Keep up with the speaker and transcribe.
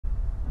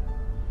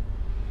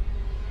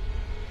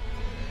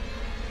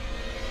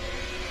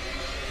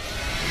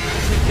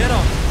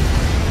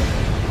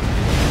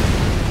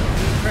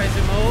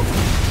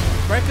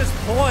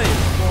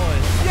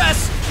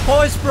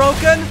Oh, it's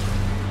broken.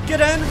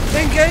 Get in.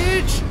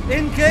 Engage.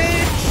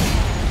 Engage.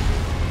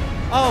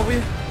 Oh, we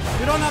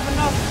don't have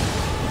enough.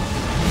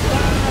 We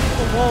don't have enough for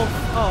the wolf.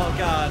 Oh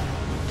God.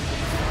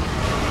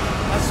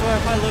 I swear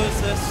if I lose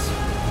this.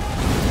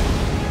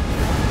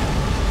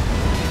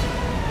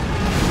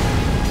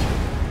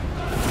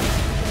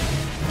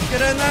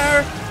 Get in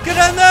there! Get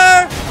in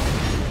there!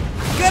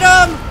 Get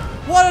him!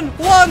 One!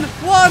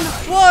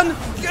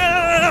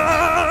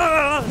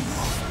 Yes!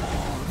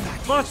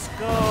 Let's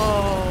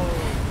go!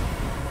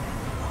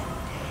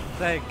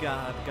 Thank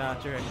God,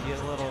 Godrick, you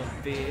little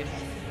bee.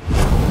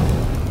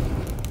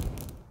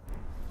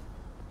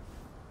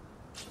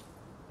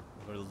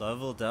 We're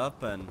leveled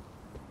up and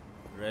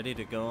ready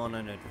to go on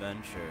an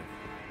adventure.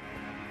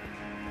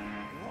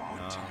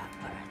 What a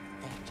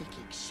pathetic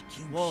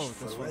excuse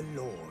this for a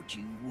lord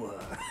you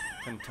were.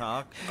 Can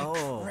talk?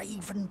 Oh.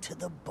 Craven to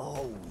the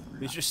bone.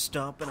 We just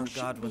stomping on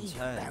Pushing Godwin's me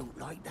head. about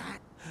like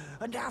that.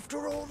 And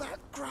after all that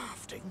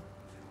grafting,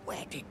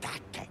 where did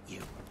that get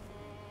you?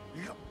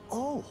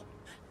 Oh.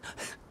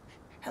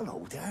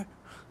 Hello there.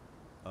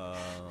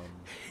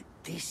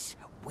 This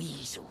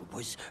weasel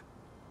was...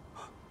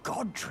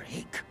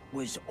 Godrick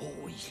was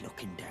always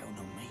looking down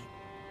on me.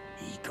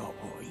 He got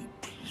what he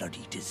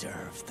bloody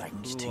deserved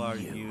thanks to you. Who are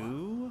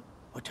you?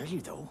 I'll tell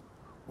you though,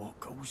 what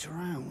goes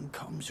around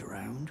comes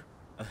around.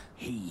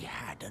 He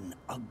had an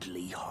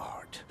ugly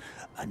heart,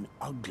 an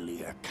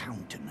uglier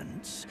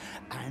countenance,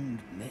 and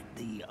met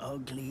the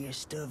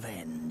ugliest of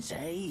ends,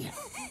 eh?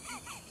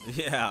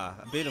 Yeah,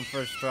 I beat him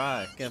first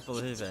try. Can't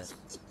believe it.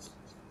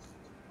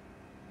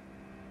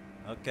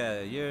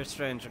 Okay, you're a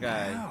strange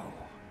guy. Now,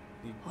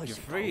 You're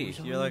free.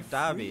 suppose You're I'm like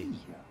Dobby.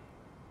 free.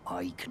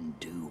 I can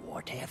do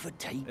whatever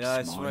takes Yeah, I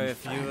my swear,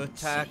 if you fancy.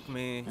 attack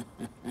me,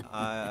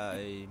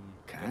 I'm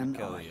gonna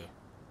kill you.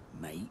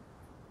 Mate?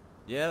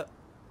 Yep.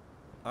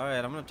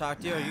 Alright, I'm gonna talk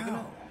to you. Are you gonna?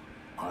 Now,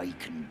 I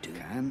can do,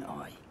 can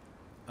I?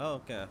 Oh,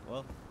 okay.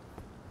 Well,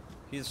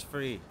 he's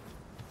free.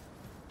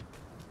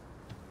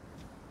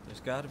 There's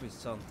gotta be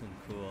something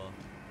cool.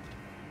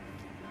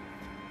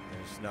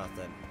 There's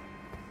nothing.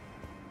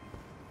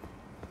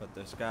 But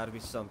there's gotta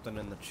be something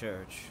in the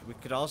church. We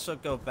could also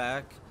go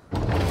back. We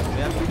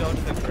have to go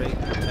to the great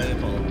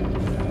table.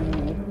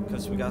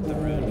 Because we got the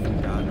rune from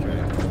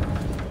Godrick.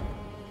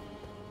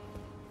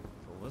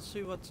 But let's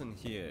see what's in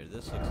here.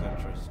 This looks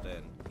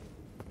interesting.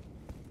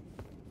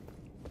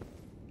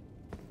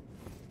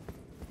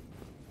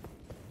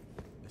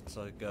 It's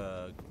like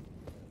a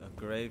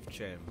grave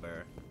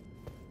chamber.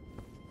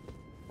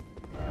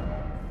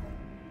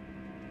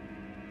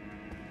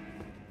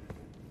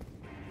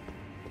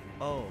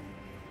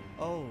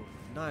 Oh,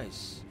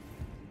 nice.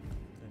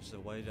 There's a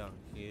way down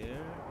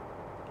here.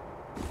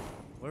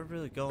 We're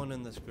really going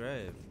in this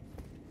grave.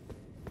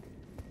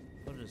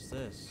 What is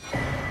this?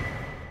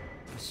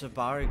 A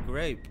Sabari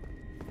grape.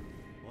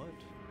 What?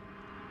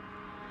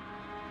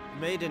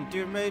 Maiden,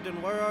 dear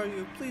maiden, where are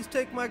you? Please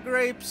take my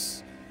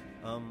grapes!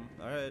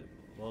 Alright.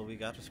 Well, we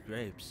got us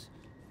grapes.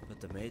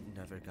 But the maiden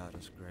never got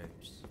us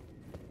grapes.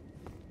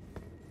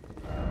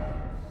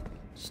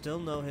 Still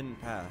no hidden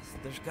path.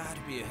 There's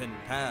gotta be a hidden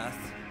path.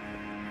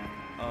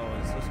 Oh,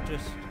 is this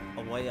just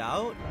a way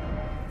out?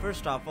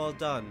 First off, all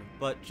done,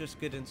 but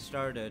just getting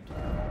started.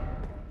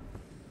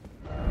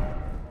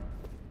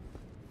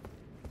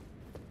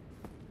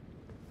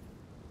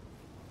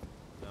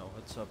 Now,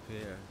 what's up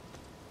here?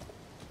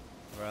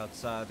 We're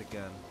outside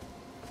again.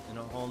 In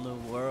a whole new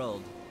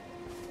world.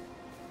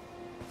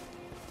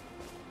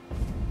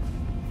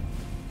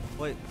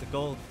 Wait, the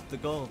gold, the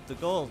gold, the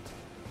gold!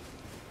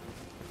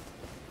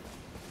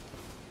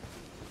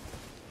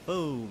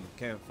 Boom,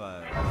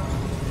 campfire.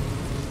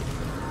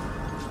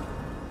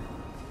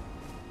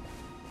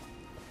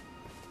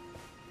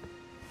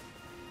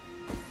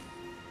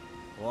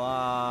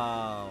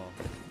 Wow.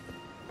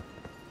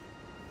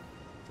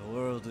 The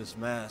world is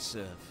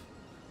massive.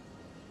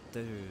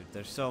 Dude,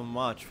 there's so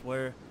much.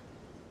 Where?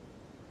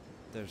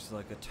 There's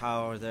like a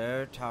tower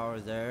there, tower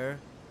there.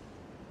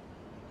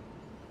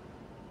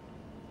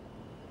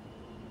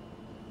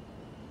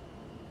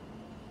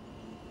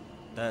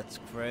 That's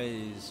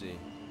crazy.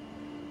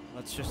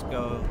 Let's just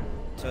go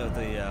to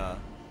the,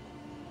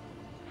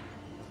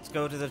 let's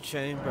go to the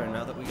chamber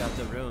now that we got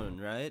the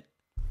rune, right?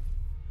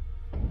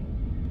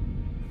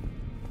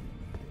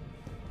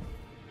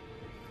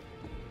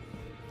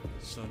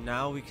 So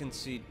now we can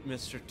see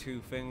Mr.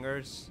 Two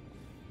Fingers.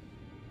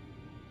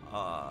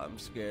 I'm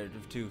scared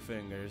of Two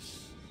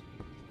Fingers.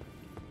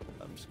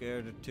 I'm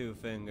scared of Two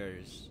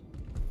Fingers.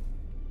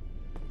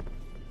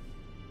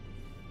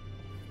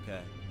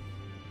 Okay.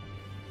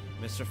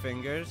 Mr.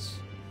 Fingers?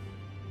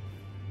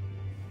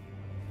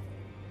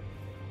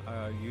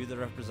 Are you the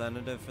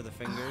representative for the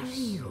Fingers?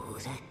 Are you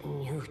that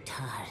new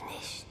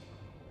tarnished?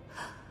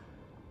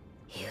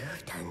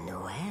 You've done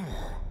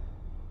well.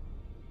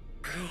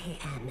 I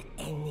am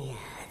Enya,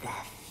 the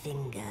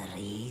Finger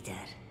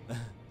Reader.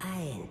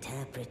 I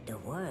interpret the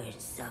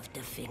words of the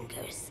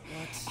Fingers,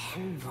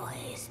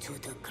 envoys to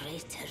the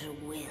greater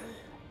will.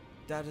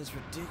 That is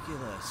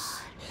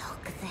ridiculous.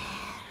 Look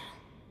there.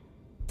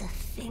 The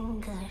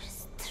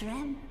Fingers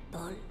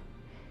tremble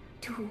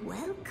to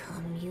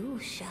welcome you,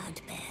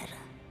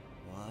 Shardbearer.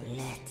 What?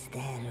 Let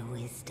their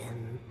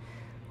wisdom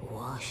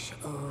wash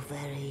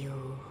over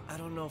you. I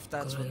don't know if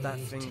that's what that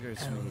Great fingers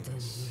Elden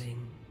means.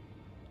 Ring,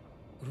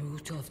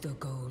 root of the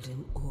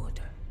Golden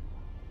Order,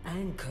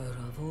 anchor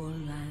of all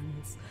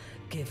lands,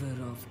 giver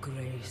of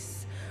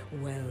grace,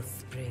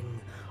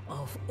 wellspring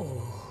of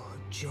all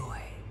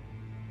joy.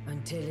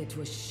 Until it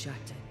was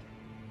shattered,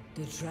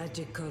 the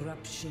tragic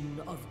corruption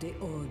of the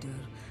Order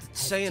has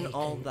Saying taken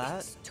all that?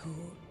 its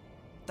toll.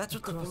 That's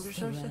what the Across fingers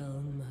the are saying?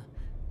 realm,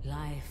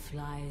 life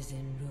lies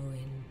in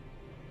ruin,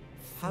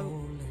 How-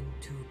 fallen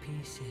to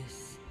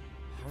pieces.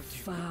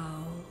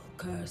 Foul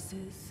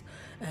curses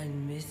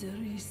and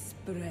misery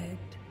spread,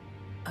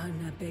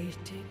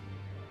 unabated.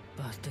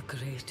 But the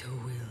greater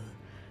will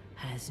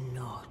has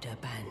not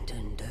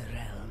abandoned the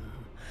realm,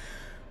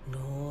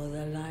 nor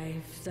the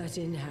life that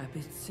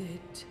inhabits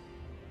it.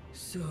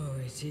 So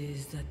it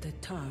is that the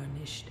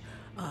tarnished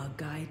are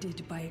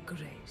guided by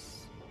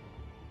grace,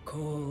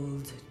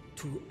 called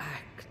to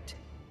act.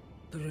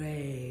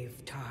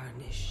 Brave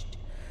tarnished,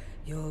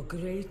 your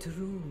great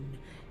rune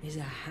is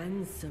a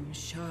handsome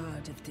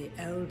shard of the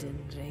Elden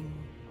Ring.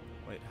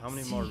 Wait, how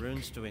many more Seek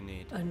runes do we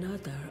need?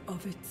 Another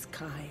of its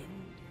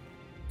kind,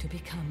 to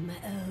become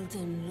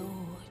Elden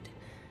Lord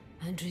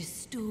and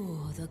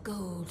restore the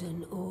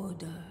Golden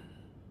Order.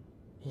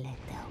 Let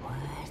the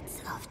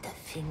words of the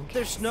fingers.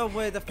 There's no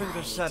way the fingers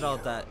guide said all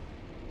you. that.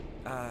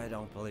 I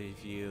don't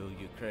believe you,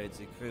 you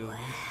crazy crew.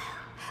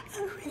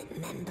 A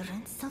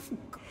remembrance of.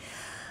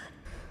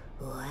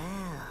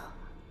 Well,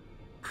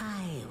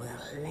 I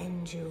will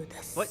lend you the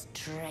What?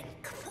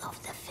 strength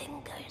of the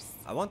fingers.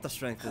 I want the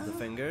strength of the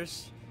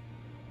fingers.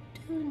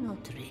 Do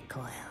not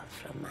recoil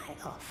from my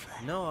offer.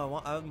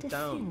 No, I'm The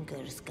down.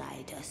 fingers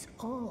guide us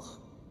all.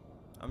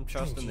 I'm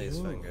trusting And these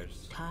you,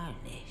 fingers.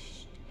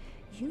 Tarnished,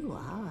 you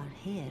are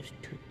here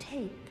to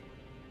take,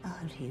 are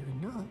you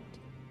not?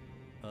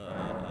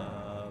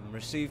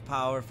 Receive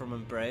power from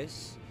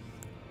Embrace.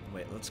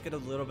 Wait, let's get a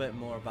little bit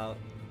more about...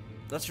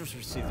 Let's just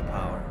receive the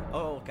power.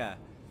 Oh, okay.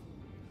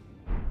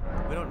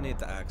 We don't need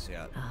the axe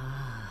yet.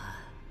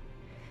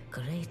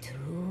 Great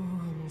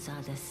runes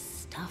are the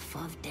stuff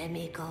of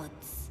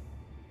demigods,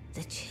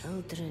 the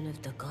children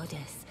of the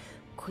goddess,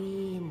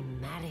 Queen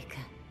Marika,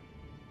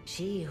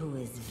 she who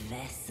is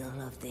vessel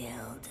of the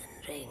Elden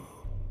Ring.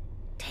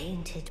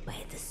 Tainted by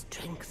the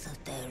strength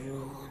of their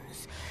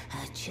runes,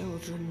 her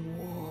children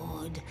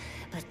warred,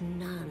 but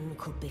none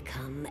could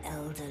become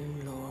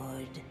Elden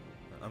Lord.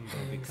 I'm gonna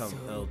And become so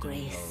Elden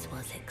grace Lord.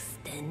 was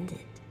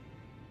extended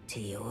to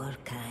your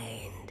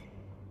kind,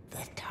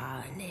 the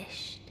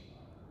tarnished.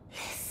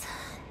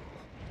 Listen,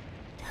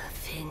 the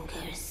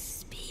fingers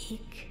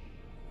speak.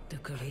 The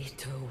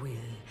greater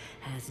will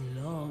has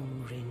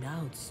long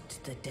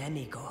renounced the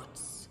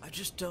demigods. I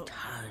just don't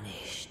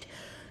Tarnished.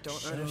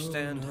 Show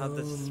understand how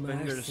the no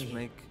fingers mercy.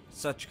 make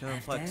such At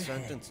complex their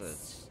sentences.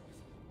 heads,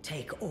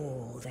 take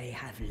all they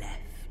have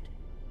left.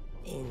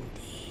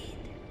 Indeed.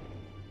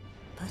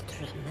 But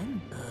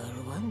remember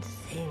one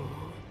thing.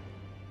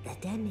 The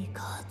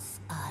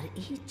demigods are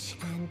each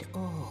and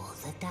all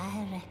the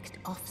direct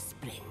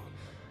offspring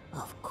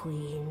of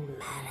Queen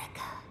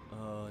Marika.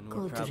 Oh, and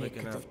we're probably Godrick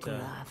gonna the have to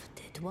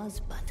Grafted was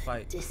but a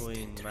fight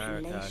Queen distant Marika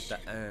relation,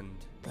 at the end.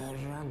 the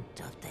runt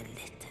of the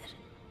litter.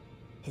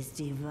 His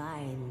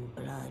divine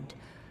blood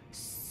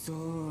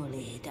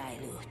sorely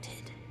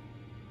diluted.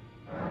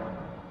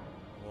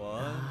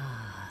 What?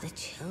 The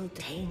child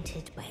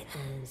tainted by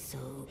and so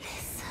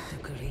listen.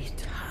 The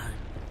great heart.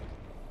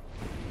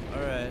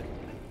 Alright.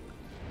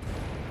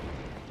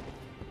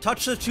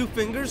 Touch the two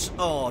fingers?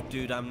 Oh,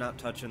 dude, I'm not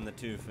touching the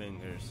two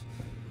fingers.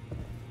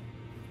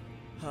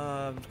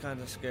 I'm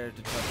kind of scared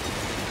to touch the two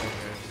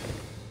fingers.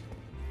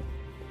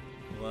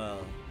 Well,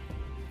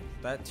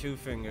 that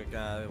two-finger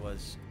guy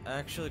was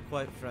actually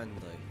quite friendly.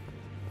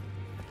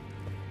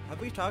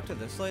 Have we talked to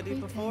this lady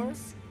before?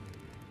 Greetings.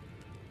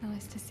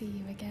 Nice to see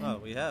you again. Oh,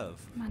 we have.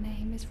 My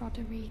name is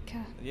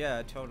Roderica. Yeah,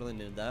 I totally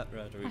knew that,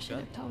 I should Roderica.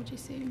 have told you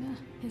sooner.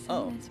 Isn't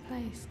Oh. this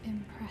place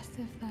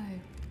impressive, though?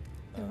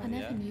 I yeah.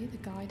 never knew the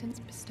guidance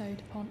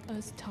bestowed upon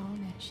us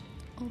tarnished.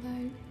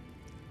 Although,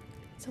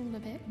 it's all a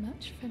bit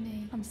much for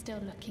me. I'm still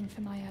looking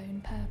for my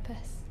own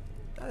purpose.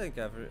 I think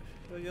you'll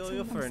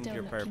I'm find still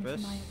your looking for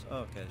purpose. my-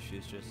 Okay,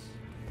 she's just...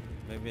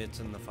 Maybe it's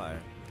in the fire.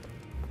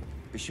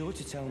 Be sure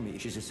to tell me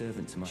she's a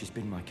servant to my... She's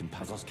been my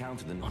companion. I've lost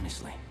count of them,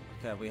 honestly.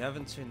 Okay, we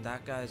haven't seen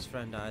that guy's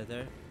friend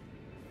either.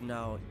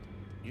 Now,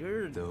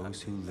 you're...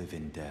 Those who live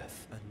in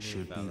death a new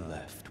should be fella.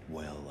 left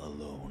well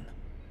alone.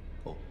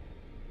 Oh,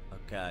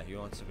 Okay, he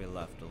wants to be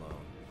left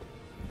alone.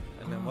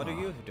 And then what are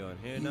you doing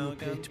here you now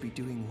appear again? to be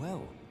doing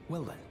well.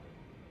 Well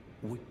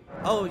then,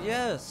 Oh,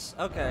 yes!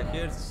 Okay,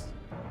 here's...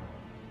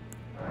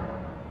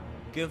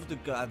 Give the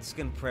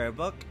Godskin prayer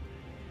book.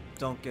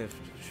 Don't give...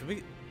 Should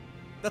we...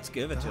 Let's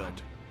give it to him.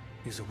 that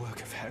is a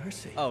work of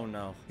heresy. Oh,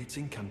 no. Its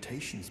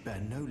incantations bear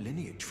no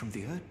lineage from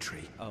the Erd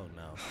Tree. Oh,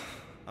 no.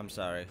 I'm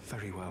sorry.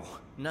 Very well.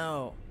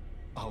 No.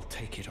 I'll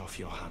take it off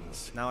your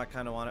hands. Now I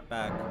kind of want it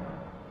back.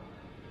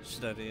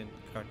 studying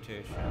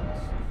cartoons.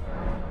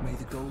 May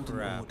the Golden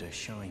Crap. Order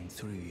shine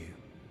through you.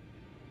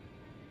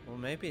 Well,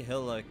 maybe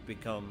he'll like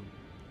become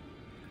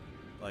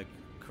like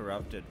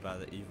corrupted by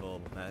the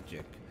evil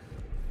magic.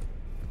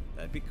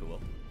 That'd be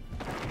cool.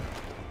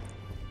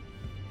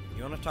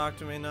 You want to talk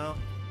to me now?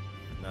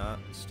 Nah,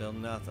 still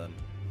nothing.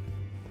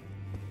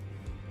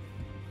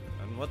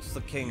 And what's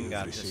the king You've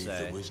got to received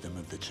say? the wisdom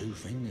of the two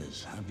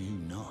fingers, have you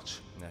not?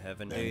 I have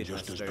Then, indeed,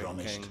 just as Mr.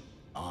 promised, King.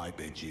 I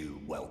bid you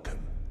welcome.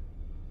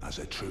 As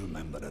a true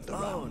member of the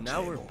Oh, Round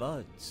now we're Table,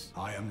 buds.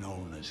 I am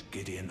known as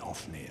Gideon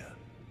Ofnir.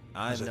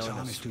 I'm As a known as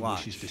Tarnished who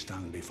Swatch. wishes to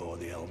stand before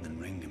the Elden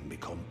Ring and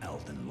become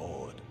Elden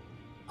Lord,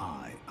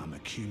 I am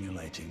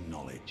accumulating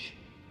knowledge.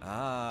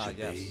 Ah, to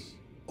yes. be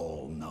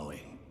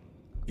all-knowing.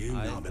 You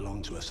now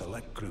belong to a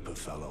select group of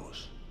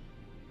fellows.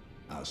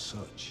 As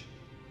such,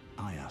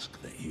 I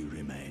ask that you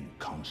remain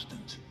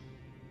constant.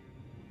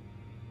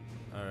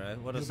 Alright,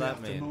 what does You'll be that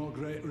after mean? more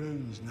great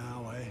runes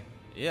now, eh?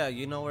 Yeah,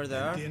 you know where they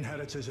are? The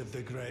inheritors of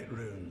the great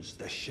runes,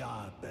 the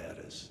shard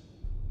bearers.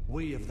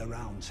 We of the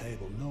Round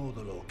Table know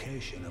the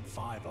location of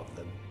 5 of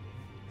them,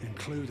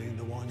 including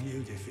the one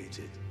you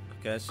defeated.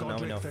 Okay, so now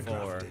we know Godrick the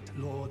 4. Grafted,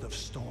 Lord of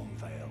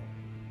Stormvale.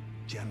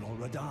 General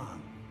Radahn,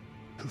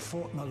 who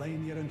fought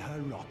Melania and her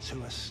rot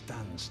to a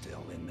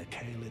standstill in the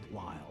Caelid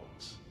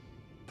Wilds.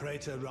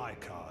 Praetor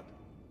Rykard,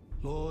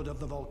 Lord of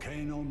the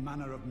Volcano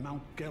Manor of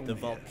Mount Gelmir. The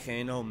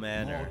Volcano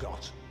Manor.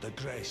 Morgoth, the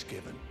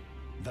Grace-Given,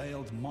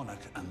 Veiled Monarch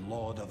and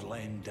Lord of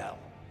Leyndell.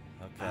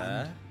 Okay.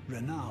 And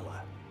Renala,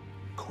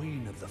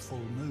 Queen of the Full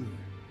Moon.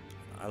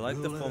 I like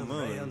the Ruler full of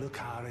moon. Rhea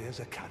Lucaria's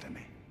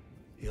Academy.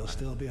 You'll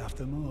still be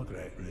after more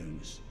great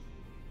runes,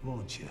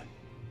 won't you?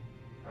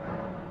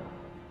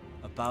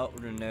 About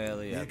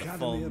Renalia, The the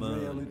full Academy of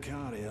Rhea moon.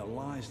 Lucaria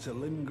lies to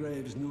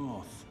Limgrave's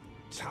north,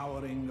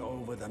 towering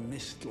over the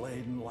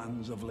mist-laden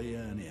lands of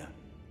Liurnia.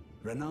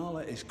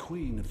 Renala is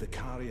queen of the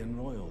Carian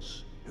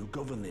royals, who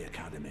govern the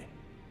Academy.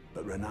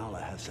 But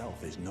Renala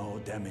herself is no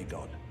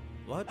demigod.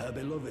 What? Her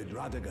beloved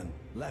Radagon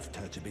left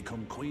her to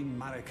become Queen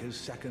Marika's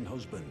second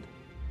husband,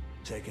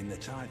 taking the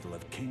title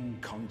of King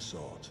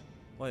Consort.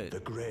 Wait. The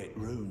Great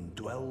Rune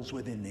dwells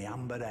within the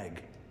Amber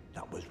Egg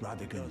that was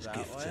Radagon's that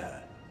gift to way?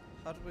 her.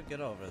 How did we get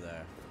over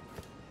there?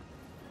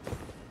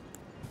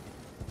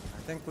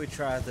 I think we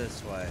try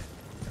this way,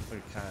 if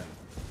we can.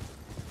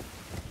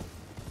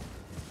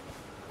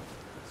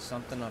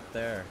 Something up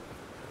there.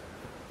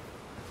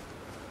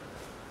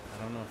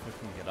 I don't know if we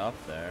can get up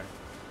there.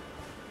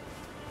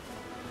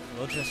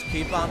 We'll just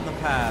keep on the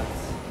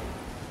path.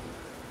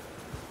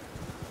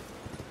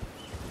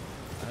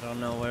 I don't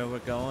know where we're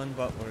going,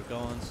 but we're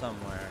going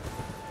somewhere.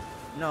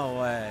 No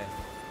way.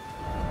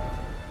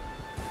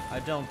 I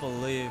don't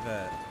believe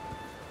it.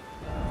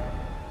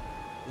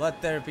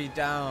 Let there be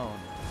down.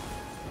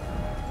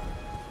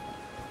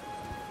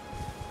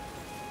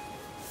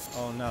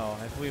 Oh no,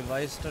 have we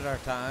wasted our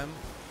time?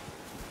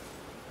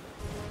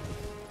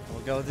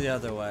 We'll go the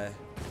other way.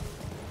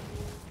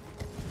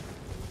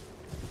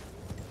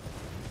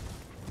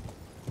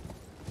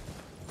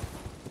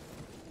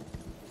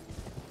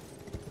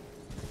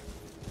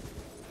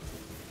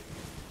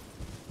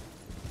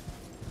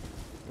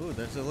 Ooh,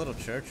 there's a little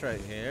church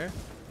right here.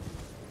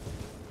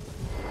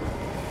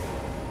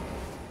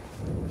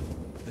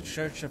 The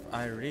Church of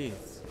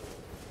Irith.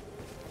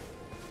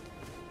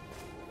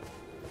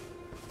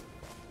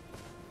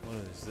 What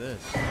is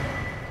this?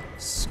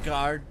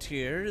 Scarred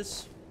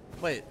Tears?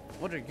 Wait,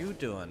 what are you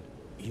doing?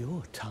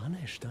 You're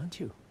tarnished, aren't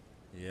you?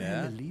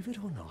 Yeah? And believe it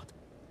or not,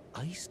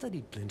 I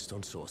studied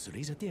glintstone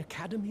sorceries at the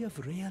Academy of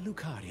Rhea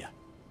Lucaria.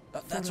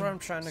 That's For where a I'm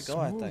trying to go,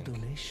 I small think.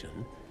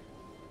 donation,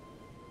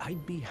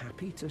 I'd be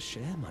happy to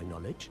share my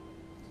knowledge.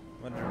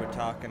 What are we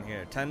talking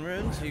here? 10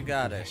 runes? You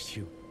got it. Bless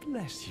you,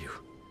 bless you.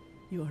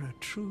 You're a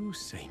true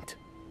saint.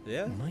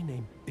 Yeah? My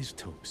name is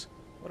Topes.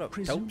 What up,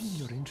 Presuming Topes?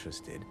 you're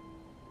interested,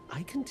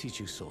 I can teach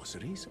you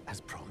sorceries,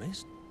 as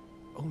promised.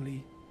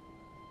 Only,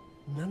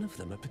 none of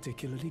them are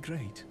particularly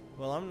great.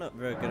 Well, I'm not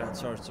very good at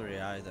sorcery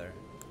either.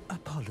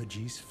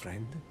 Apologies,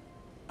 friend.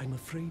 I'm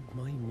afraid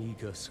my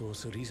meager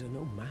sorceries are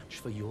no match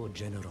for your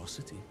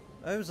generosity.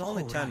 It was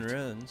only All 10 right.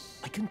 runes.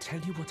 I can tell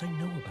you what I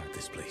know about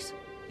this place.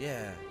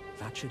 Yeah.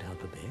 That should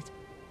help a bit.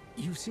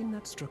 You've seen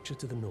that structure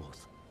to the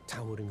north,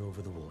 towering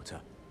over the water.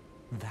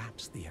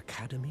 That's the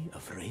Academy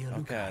of Rhea Lucaria.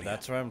 Okay,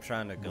 that's where I'm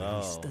trying to where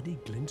I go. study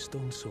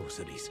glintstone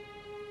sorceries.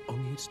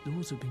 Only its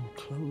doors have been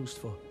closed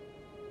for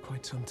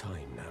quite some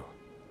time now.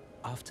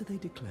 After they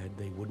declared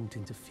they wouldn't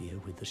interfere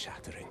with the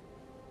shattering,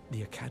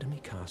 the Academy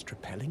cast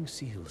repelling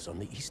seals on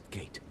the east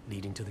gate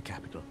leading to the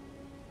capital,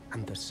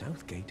 and the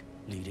south gate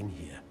leading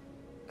here,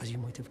 as you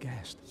might have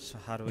guessed. So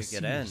how do we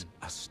The get in? seals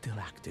are still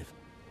active,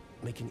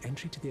 making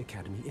entry to the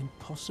Academy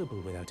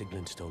impossible without a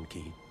glintstone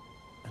key.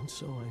 And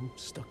so I'm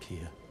stuck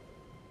here.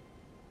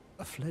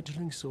 A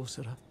fledgling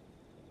sorcerer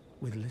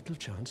with little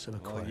chance of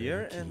acquiring Well,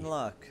 you're a key. in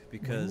luck,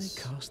 because...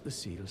 When they cast the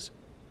seals,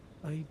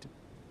 I'd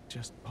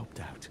just popped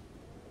out.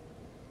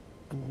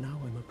 And now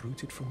I'm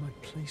uprooted from my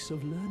place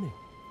of learning.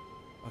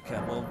 Okay,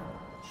 well,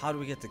 how do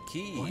we get the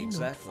key Why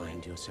exactly? not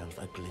find yourself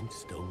a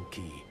glintstone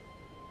key?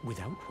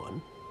 Without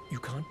one, You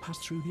can't pass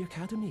through the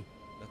academy.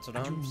 That's what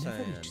And I'm you'll never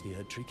saying. reach the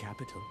Erdtree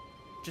capital.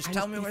 Just And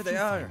tell me where if they you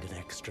are. find an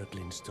extra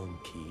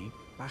glintstone key,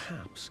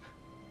 perhaps,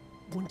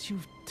 once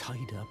you've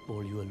tied up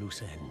all your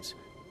loose ends,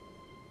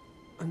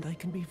 and I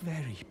can be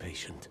very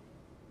patient,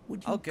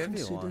 would you I'll give you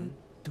consider one.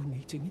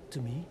 donating it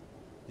to me?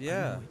 I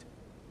Yeah. know it.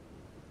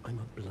 I'm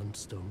a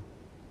bluntstone.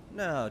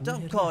 No, don't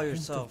Merely call a hint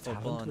yourself of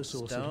a talent for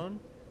sorcery, bluntstone.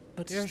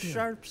 But You're still,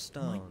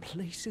 sharpstone. my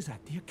place is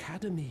at the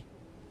academy.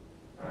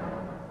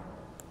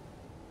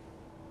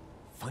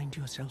 Find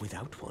yourself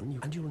without one,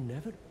 and you'll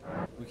never...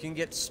 We can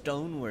get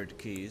stoneward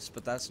keys,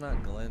 but that's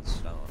not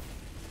glintstone.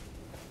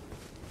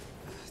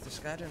 This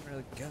guy didn't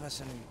really give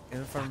us any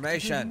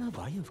information.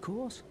 Why, of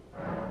course.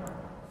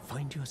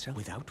 Find yourself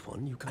without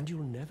one, and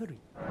you'll never...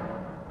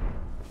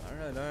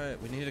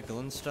 Alright, we need a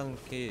glintstone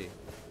key.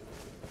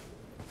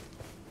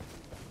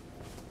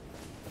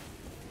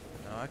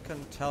 Now, I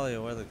couldn't tell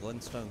you where the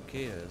glintstone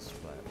key is,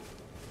 but...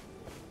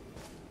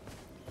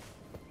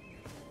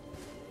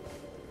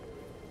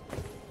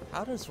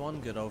 How does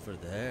one get over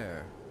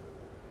there?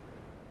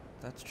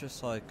 That's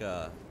just like,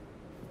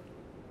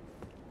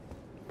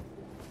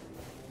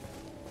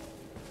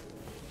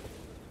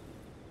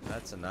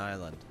 That's an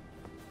island.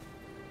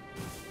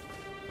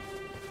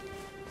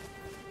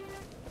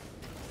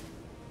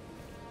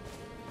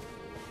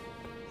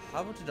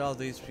 How did all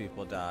these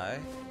people die?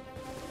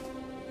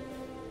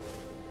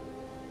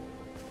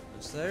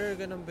 Is there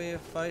gonna be a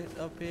fight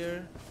up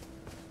here?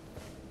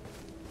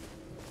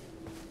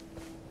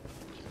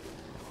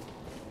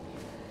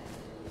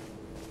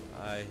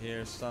 I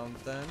hear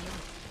something.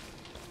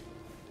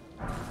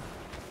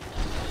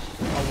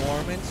 A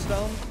warming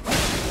stone?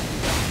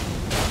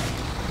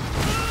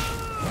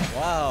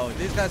 Wow,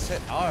 these guys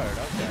hit hard,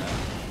 okay.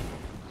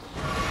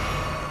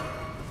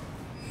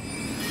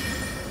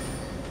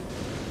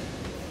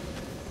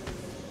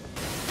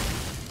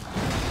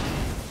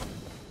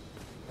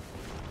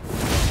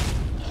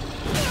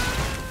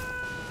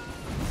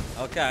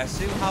 Okay, I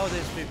see how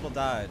these people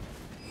died.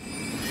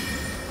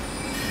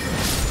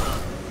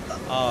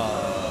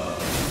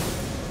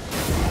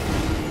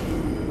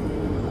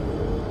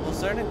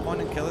 Was there any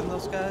point in killing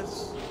those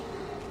guys?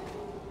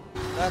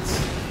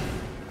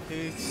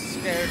 He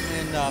scared me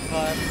enough.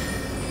 I'm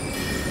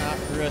not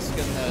risking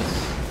this.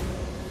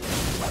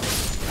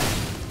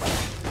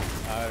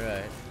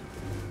 Alright.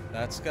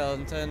 That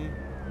skeleton.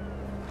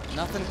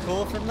 Nothing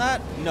cool from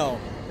that? No.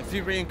 If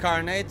he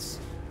reincarnates?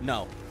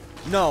 No.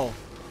 No.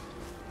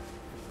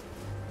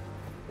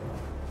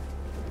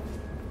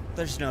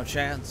 There's no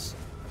chance.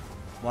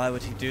 Why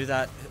would he do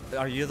that?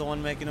 Are you the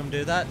one making him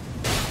do that?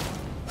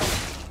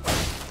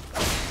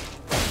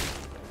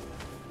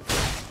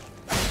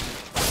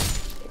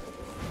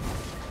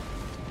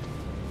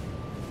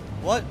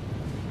 What?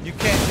 You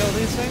can't kill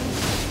these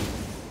things?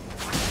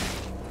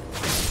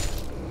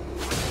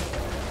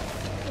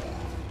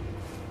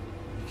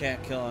 You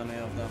can't kill any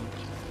of them.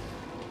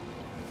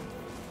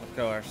 Of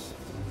course.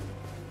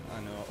 I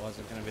knew it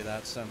wasn't going to be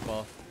that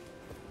simple.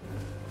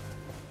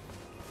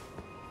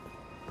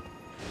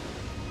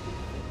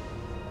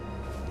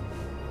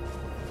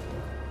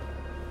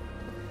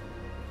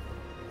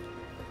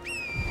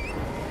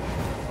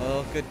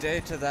 Well, good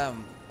day to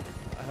them.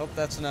 I hope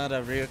that's not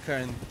a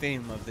reoccurring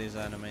theme of these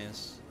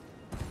enemies.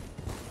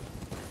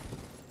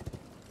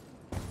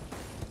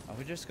 Are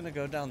we just gonna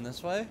go down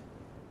this way?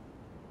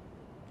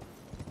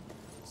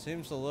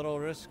 Seems a little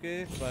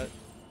risky, but...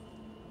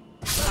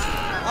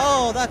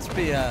 Oh, that's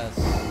BS!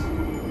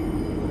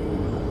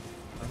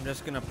 I'm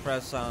just gonna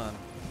press on.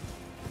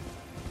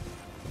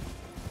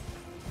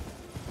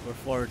 We're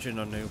forging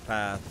a new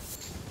path.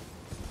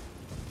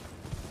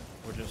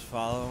 We're just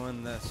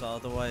following this all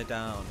the way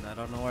down. I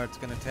don't know where it's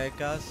gonna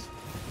take us.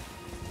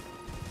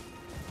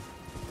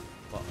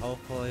 But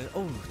hopefully...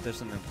 Oh,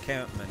 there's an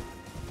encampment.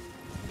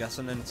 I'm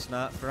guessing it's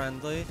not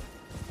friendly.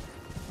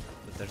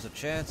 But there's a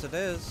chance it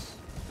is.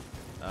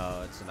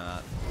 No, it's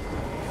not.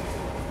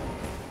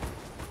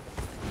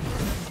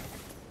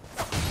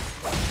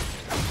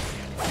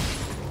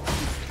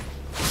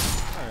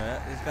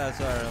 Alright, these guys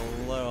are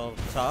a little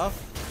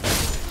tough.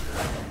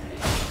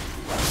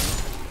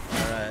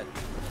 Alright.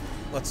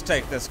 Let's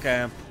take this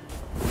camp.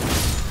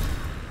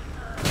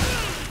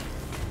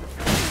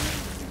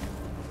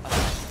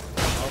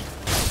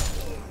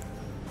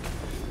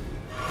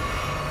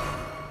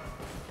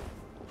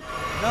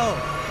 No!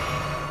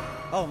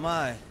 Oh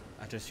my!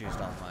 I just used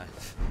all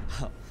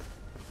my...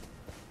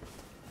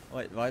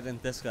 Wait, why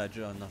didn't this guy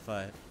join the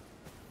fight?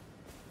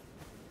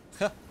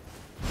 This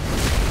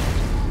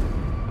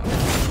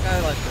guy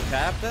like the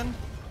captain?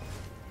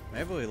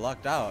 Maybe we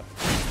lucked out.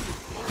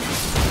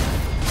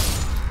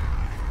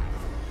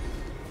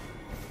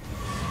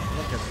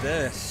 Look at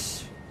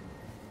this.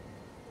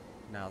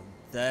 Now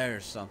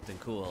there's something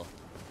cool.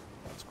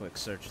 Let's quick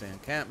search the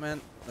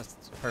encampment. That's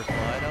a purple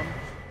item.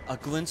 A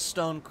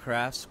glintstone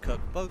crafts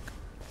cookbook.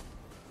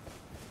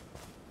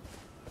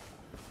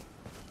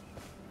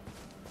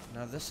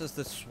 Now this is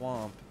the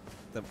swamp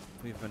that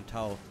we've been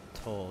told.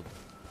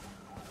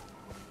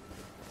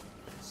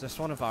 Is this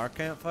one of our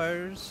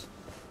campfires?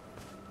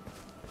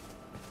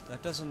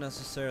 That doesn't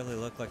necessarily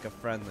look like a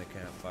friendly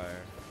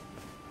campfire.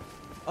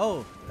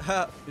 Oh,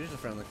 ha! Here's a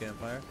friendly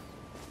campfire.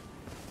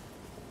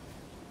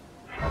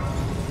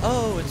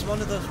 Oh, it's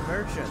one of those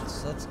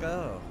merchants. Let's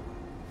go.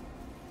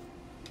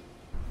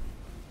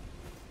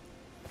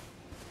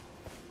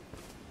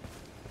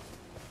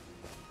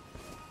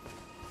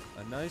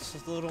 A nice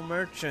little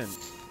merchant.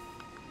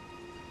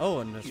 Oh,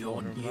 and there's You're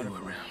one new right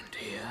around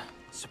here.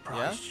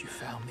 Surprised you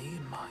found me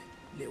in my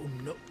little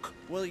nook.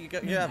 Well, you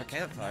have a matter,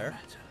 campfire. no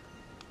matter.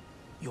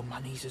 Your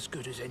money's as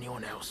good as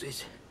anyone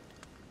else's.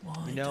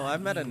 Why You know, don't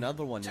I've met you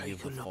another one of you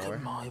take a look before.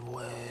 at my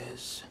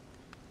wares.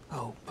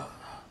 Oh, but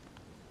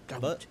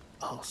don't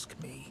ask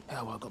me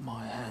how I got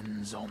my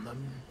hands on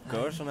them. Of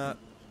course not.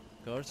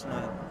 Of course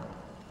not.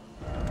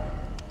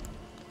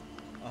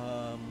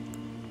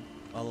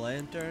 A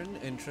lantern,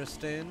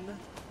 interesting.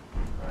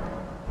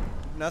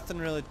 Nothing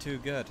really too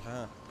good,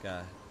 huh,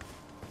 guy?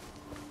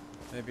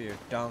 Maybe your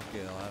donkey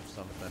will have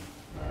something.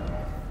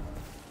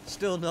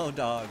 Still no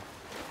dog.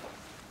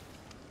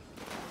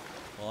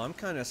 Well, I'm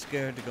kind of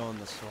scared to go in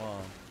the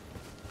swamp.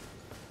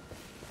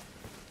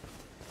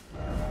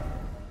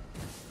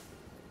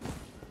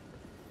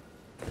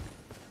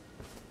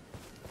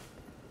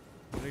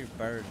 What are your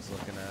birds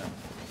looking at?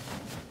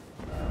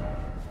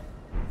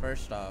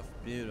 First off,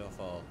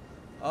 beautiful.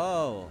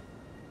 Oh!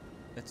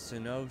 It's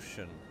an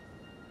ocean.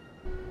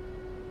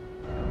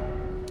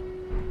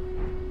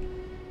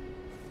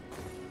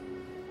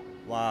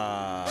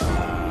 Wow.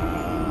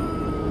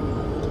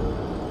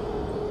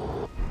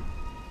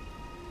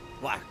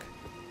 Whack.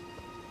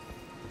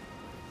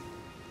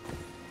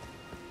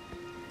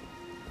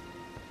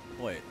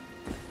 Wait.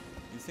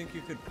 You think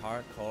you could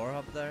parkour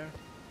up there?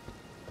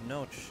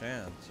 No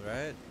chance,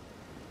 right?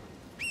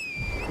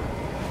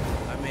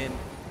 I mean,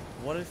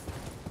 what if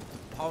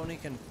the pony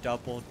can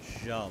double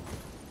jump?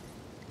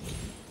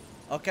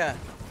 Okay.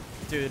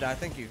 Dude, I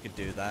think you could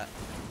do that.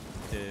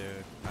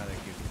 Dude, I think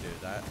you could do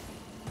that.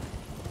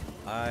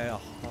 I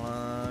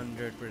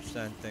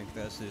 100% think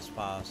this is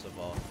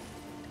possible.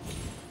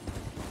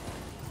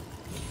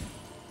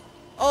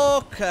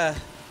 Okay.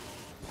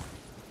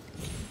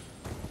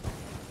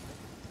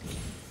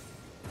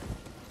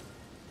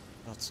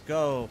 Let's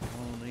go.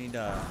 We'll need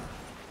a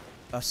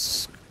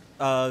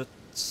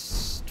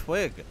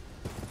twig.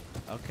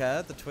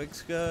 Okay, the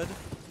twig's good,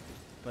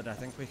 but I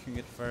think we can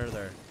get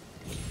further.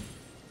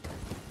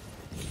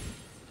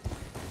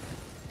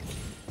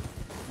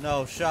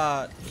 No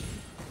shot.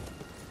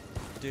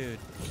 Dude.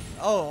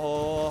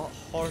 Oh,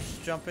 horse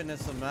jumping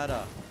is the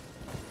meta.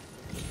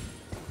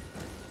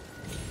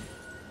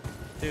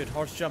 Dude,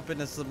 horse jumping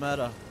is the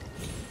meta.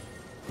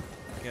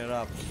 Get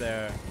up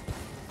there.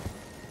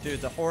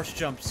 Dude, the horse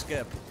jump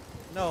skip.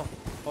 No,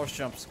 horse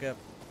jump skip.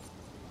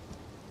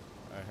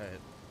 Alright.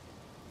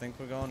 Think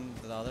we're going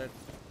the other.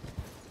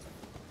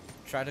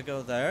 Try to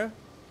go there.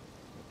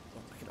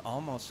 We could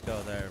almost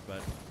go there,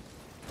 but.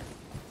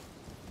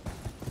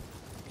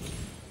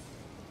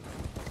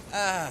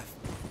 Ah!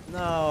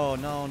 No,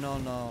 no, no,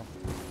 no.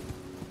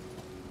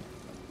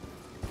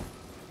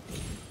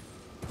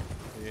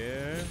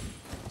 Here.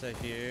 To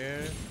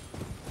here.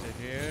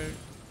 To here.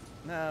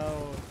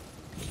 No.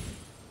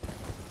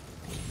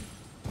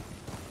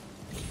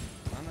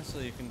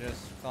 Honestly, you can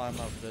just climb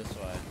up this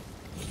way.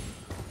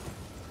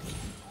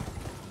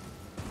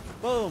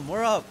 Boom,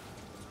 we're up.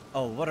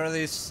 Oh, what are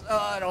these? Oh,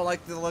 I don't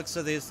like the looks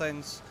of these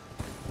things.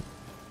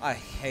 I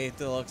hate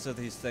the looks of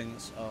these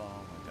things. Oh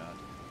my god.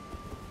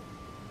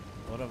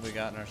 What have we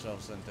gotten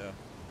ourselves into?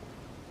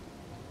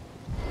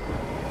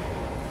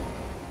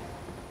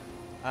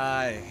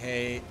 I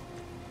hate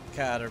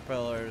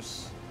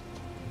caterpillars.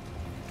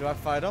 Do I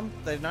fight them?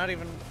 They're not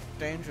even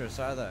dangerous,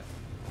 are they?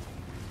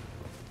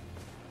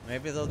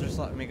 Maybe they'll just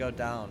let me go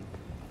down.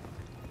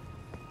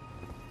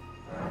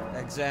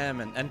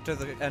 Examine. Enter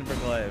the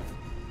Everglade.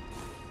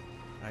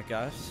 I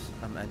guess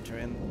I'm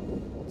entering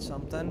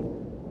something.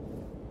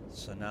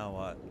 So now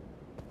what?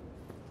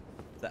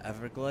 The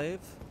Everglade?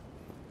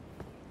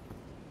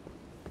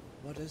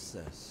 What is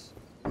this?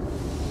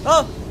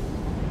 Oh!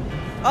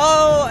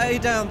 Oh! A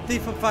down!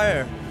 Thief of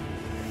fire!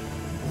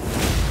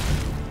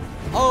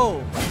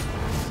 Oh!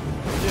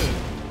 Dude.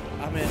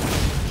 I mean,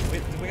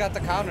 we got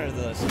the counter to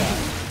this guy.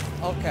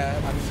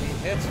 Okay, I mean, he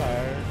hits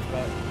hard,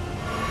 but...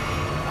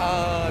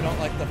 I don't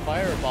like the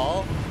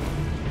fireball.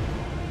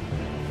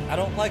 I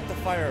don't like the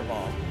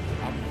fireball.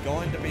 I'm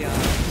going to be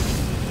honest.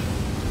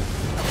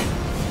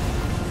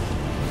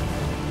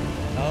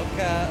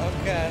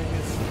 Okay.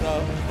 It's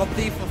the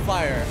thief of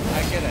fire.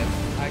 I get it.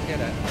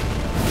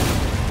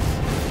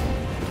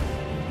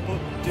 Oh,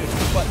 dude,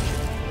 but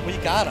we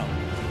got him.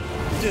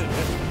 Dude,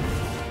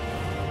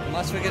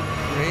 unless we get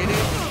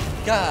greedy.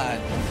 God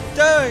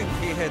dang,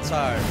 he hits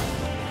hard.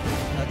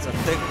 That's a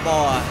big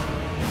boy.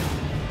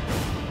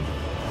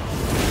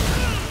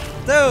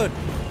 Dude!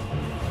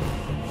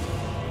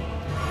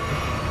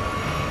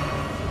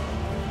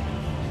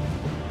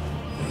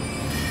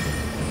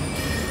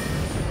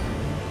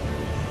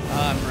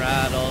 I'm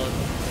rattled.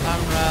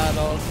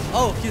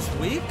 Oh, he's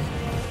weak?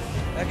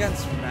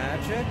 Against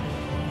magic?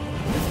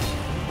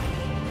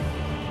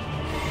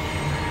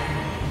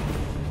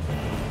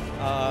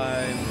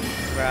 I'm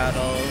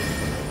rattled.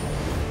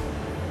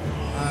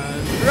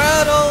 I'm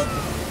rattled!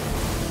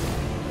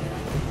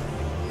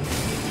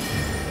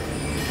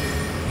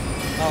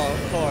 Oh,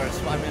 of course.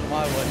 I mean,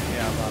 why wouldn't you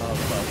have a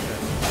health potion?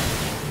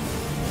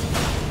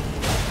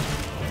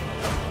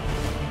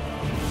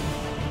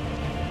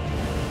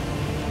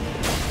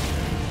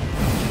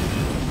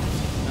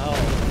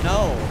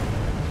 No!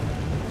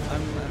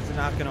 I'm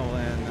not gonna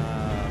win.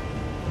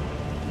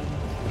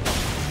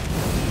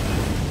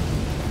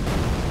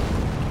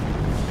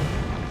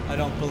 I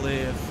don't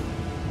believe.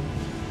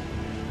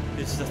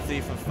 It's the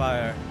Thief of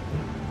Fire.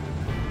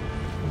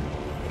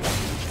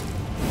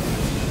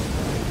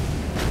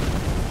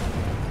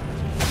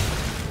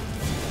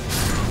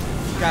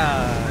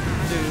 God,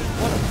 dude,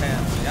 what a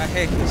pansy. I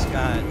hate this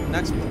guy.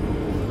 Next.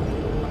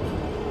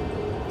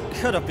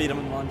 Could have beat him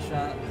in one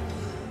shot.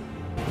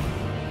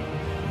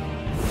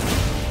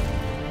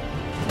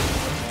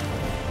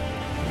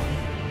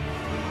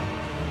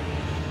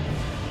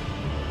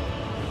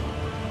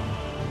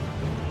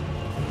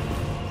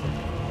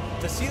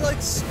 Does he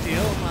like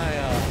steal my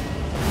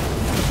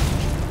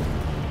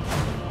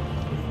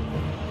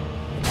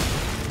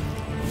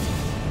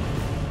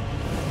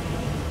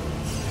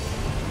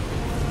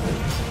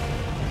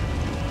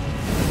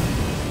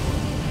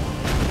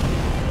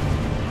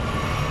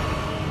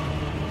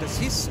Does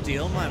he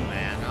steal my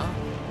mana?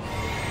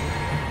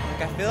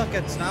 Like I feel like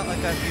it's not like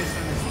I've used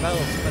any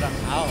spells, but I'm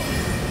out.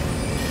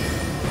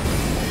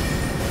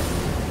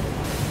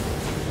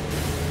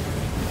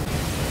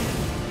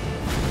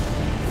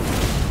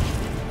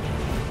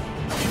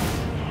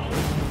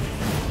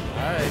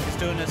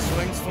 Doing a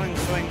swing, swing,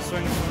 swing,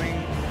 swing,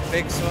 swing,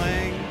 big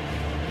swing,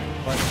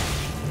 but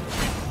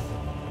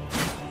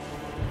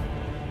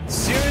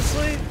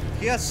seriously,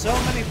 he has so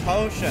many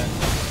potions.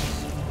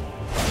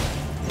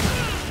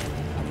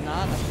 I'm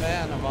not a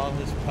fan of all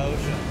his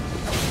potions.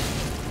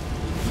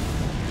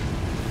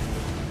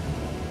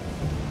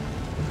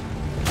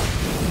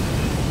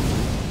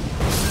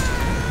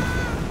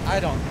 I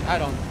don't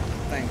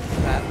think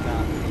that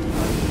got me.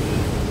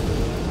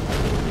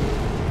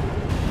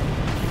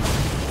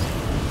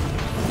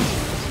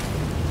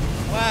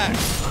 Whack!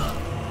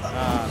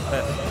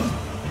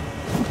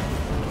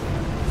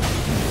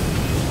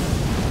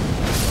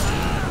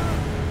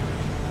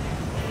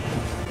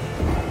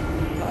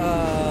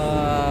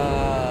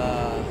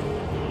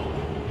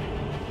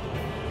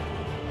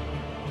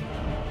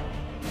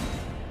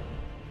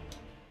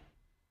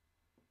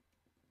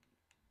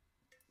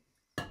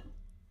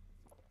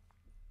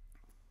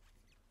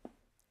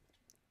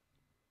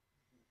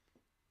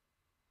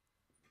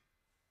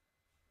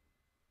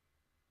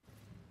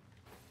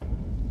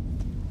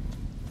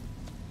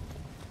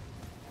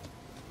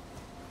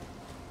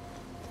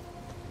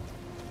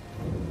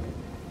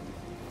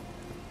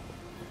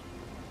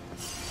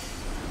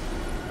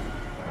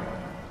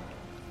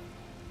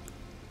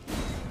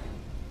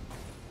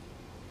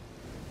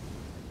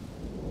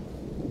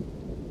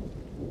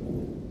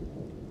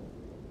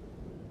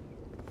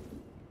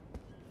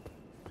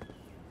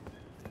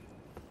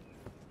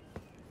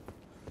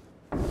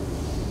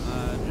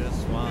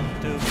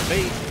 To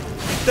beat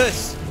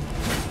this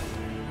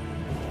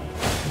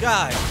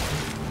guy.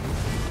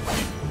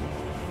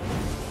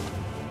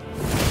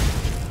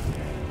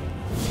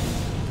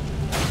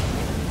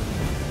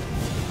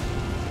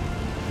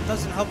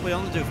 Doesn't help we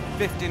only do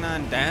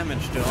 59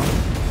 damage to him.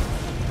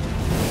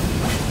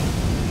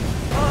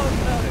 Oh,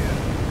 get out of here.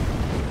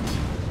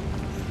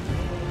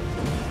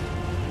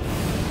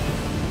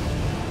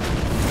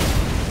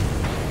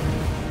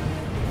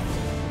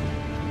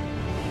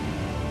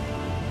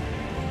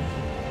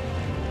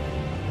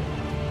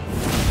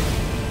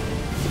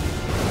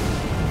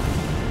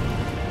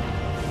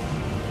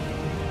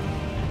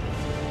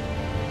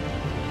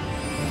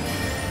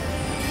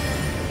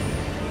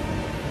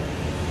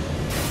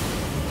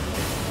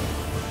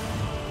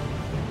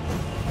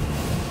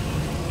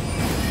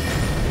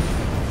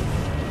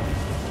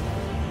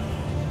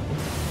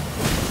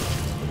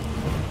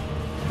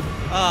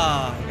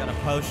 Ah, you got a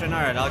potion?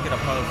 Alright, I'll get a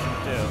potion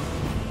too.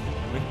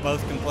 We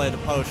both can play the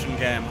potion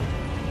game.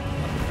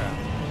 Okay.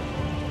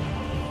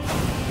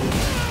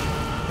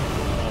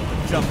 Oh, the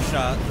jump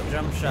shot, the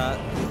jump shot.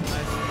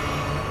 Nice.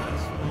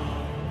 Nice.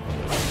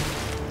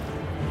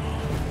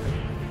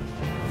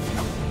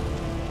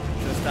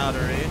 Just out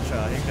of reach.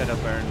 Oh, he could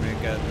have burned me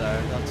good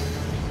there. That's...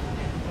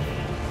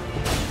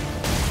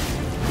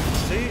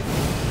 See?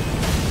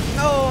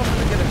 No, I'm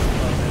gonna get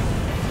exploded.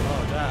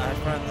 Oh, that, I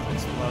found the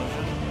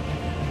explosion.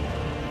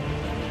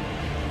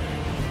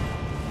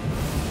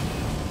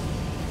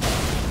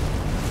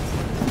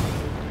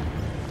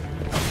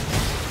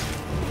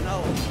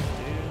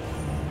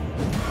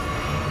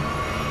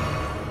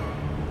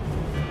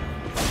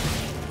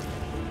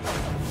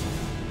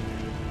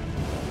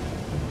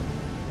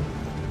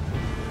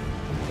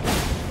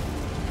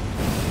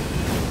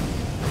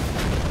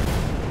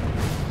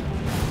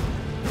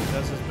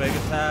 Big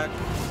attack.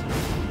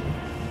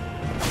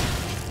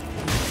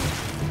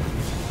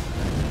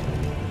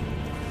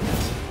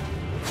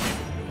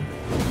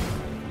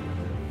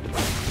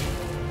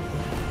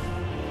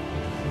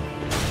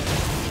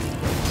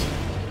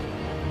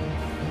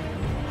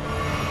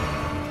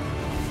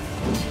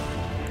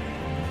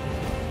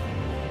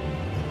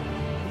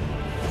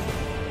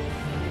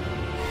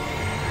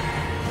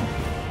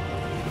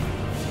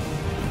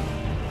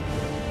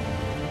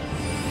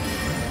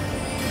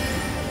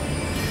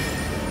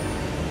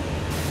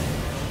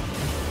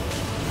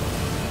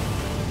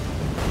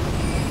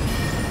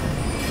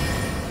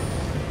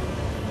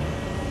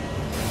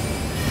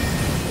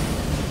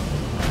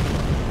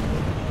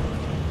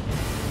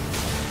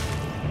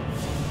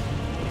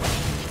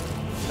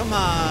 Come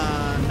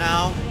on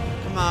now.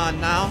 Come on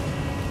now.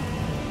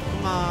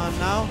 Come on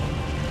now.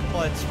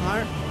 Quite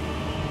smart.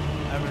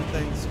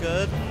 Everything's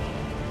good.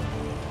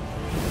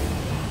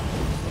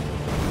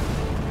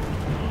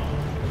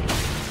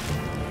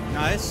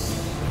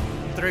 Nice.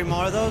 3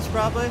 more of those,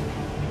 probably.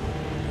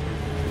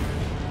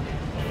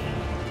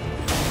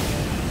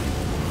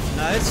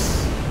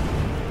 Nice.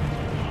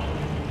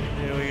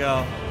 Here we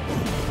go.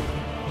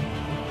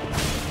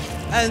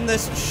 And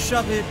this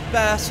chubby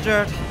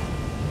bastard.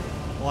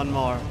 One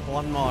more.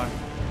 One more.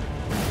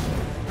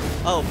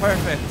 Oh,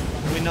 perfect.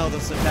 We know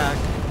this attack.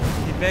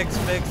 He bigs.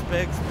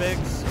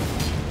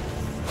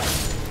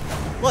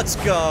 Let's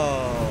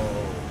go.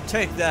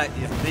 Take that,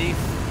 you thief.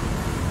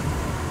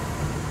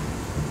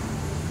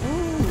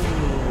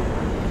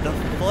 Ooh, the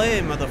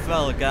flame of the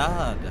fell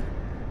god.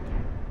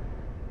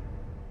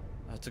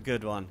 That's a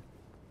good one.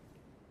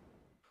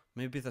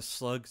 Maybe the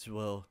slugs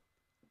will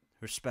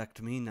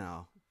respect me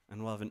now,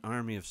 and we'll have an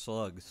army of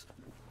slugs.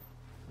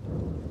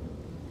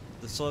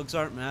 The slugs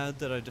aren't mad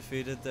that I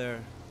defeated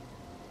their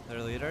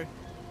leader.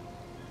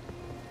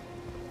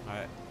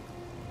 Alright,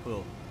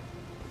 cool.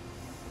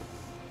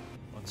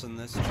 What's in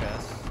this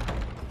chest?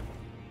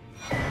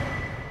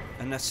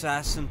 An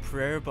assassin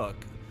prayer book.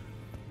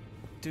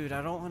 Dude,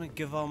 I don't want to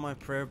give all my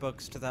prayer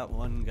books to that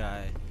one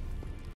guy.